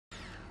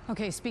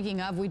Okay,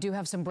 speaking of, we do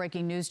have some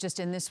breaking news just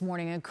in this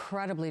morning.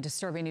 Incredibly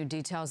disturbing new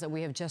details that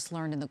we have just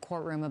learned in the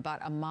courtroom about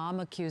a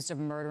mom accused of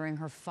murdering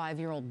her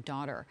 5-year-old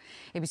daughter.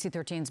 ABC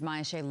 13's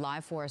Maya Shea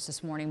live for us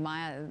this morning.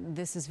 Maya,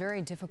 this is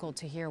very difficult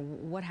to hear.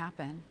 What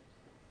happened?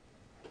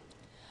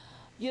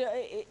 You know,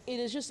 it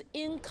is just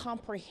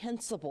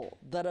incomprehensible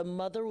that a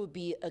mother would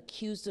be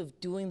accused of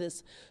doing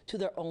this to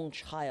their own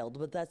child,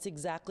 but that's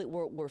exactly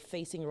what we're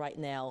facing right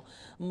now.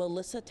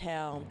 Melissa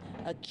Town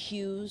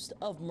accused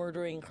of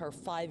murdering her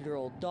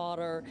 5-year-old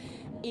daughter.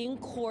 In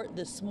court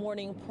this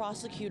morning,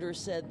 prosecutors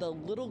said the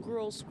little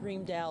girl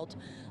screamed out,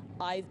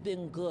 "I've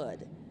been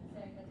good,"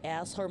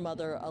 as her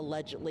mother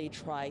allegedly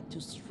tried to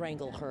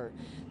strangle her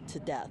to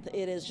death.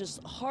 It is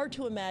just hard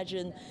to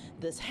imagine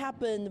this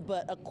happened,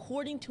 but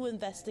according to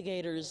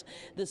investigators,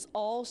 this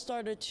all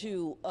started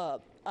to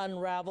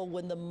unravel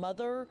when the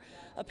mother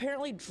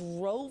apparently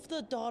drove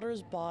the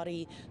daughter's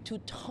body to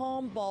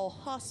Tomball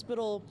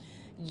Hospital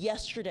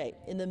yesterday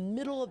in the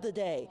middle of the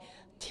day,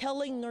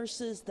 telling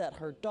nurses that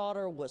her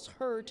daughter was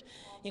hurt.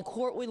 In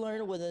court, we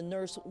learned when the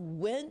nurse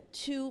went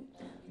to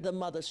the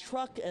mother's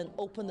truck and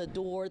opened the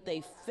door,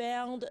 they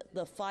found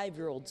the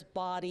 5-year-old's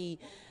body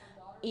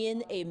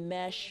in a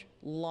mesh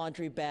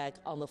laundry bag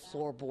on the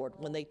floorboard.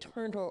 When they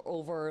turned her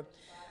over,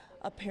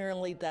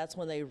 apparently that's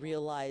when they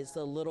realized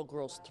the little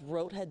girl's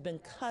throat had been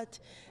cut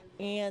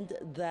and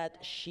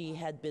that she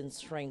had been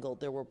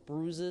strangled. There were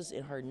bruises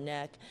in her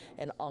neck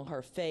and on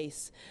her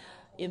face.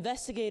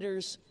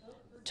 Investigators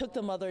took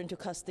the mother into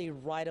custody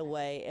right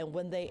away, and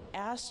when they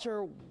asked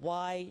her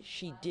why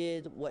she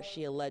did what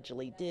she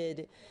allegedly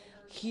did,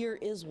 here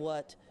is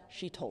what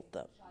she told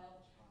them.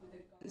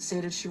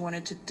 Stated she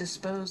wanted to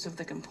dispose of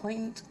the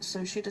complainant,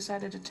 so she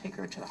decided to take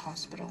her to the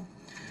hospital.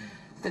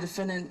 The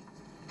defendant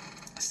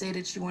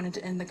stated she wanted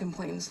to end the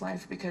complainant's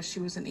life because she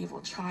was an evil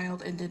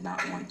child and did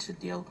not want to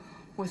deal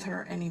with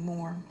her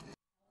anymore.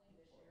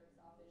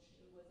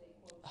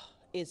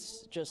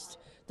 It's just,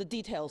 the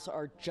details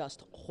are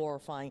just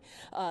horrifying.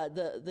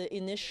 The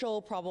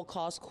initial probable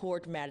cause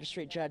court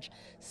magistrate judge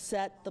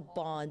set the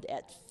bond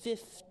at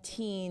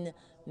 $15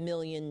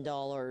 million.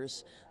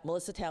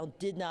 Melissa Town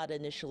did not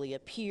initially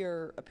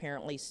appear,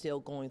 apparently still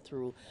going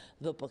through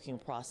the booking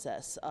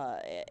process.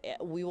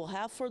 We will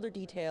have further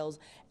details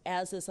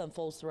as this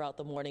unfolds throughout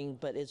the morning,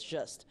 but it's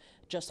just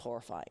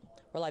horrifying.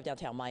 We're live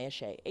downtown. Maya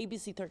Shea,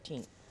 ABC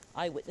 13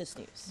 Eyewitness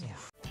News.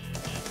 Yeah.